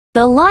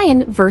The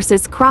lion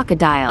versus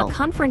crocodile. A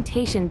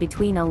confrontation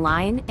between a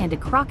lion and a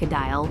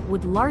crocodile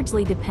would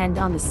largely depend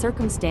on the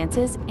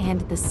circumstances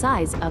and the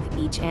size of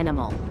each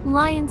animal.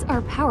 Lions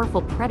are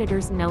powerful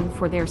predators known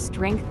for their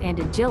strength and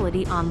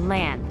agility on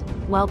land,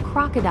 while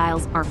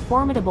crocodiles are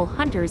formidable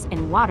hunters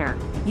in water,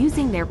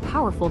 using their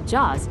powerful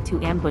jaws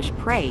to ambush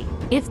prey.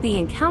 If the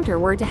encounter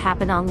were to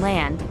happen on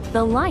land,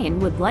 the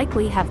lion would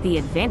likely have the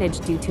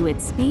advantage due to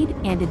its speed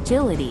and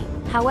agility.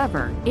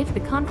 However, if the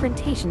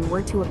confrontation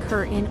were to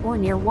occur in or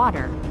near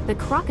water, the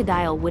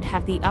crocodile would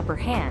have the upper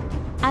hand,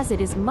 as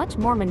it is much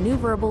more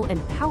maneuverable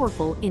and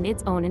powerful in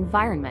its own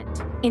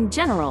environment. In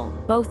general,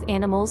 both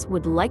animals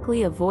would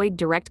likely avoid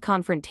direct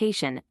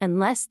confrontation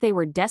unless they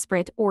were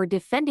desperate or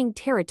defending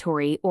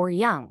territory or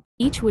young.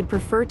 Each would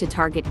prefer to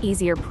target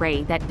easier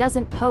prey that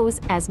doesn't pose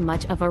as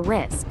much of a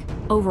risk.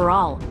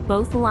 Overall,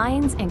 both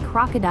lions and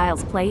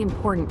crocodiles play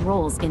important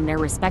roles in their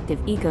respective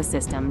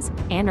ecosystems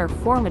and are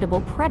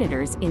formidable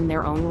predators in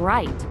their own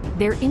right.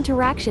 Their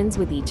interactions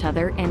with each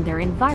other and their environment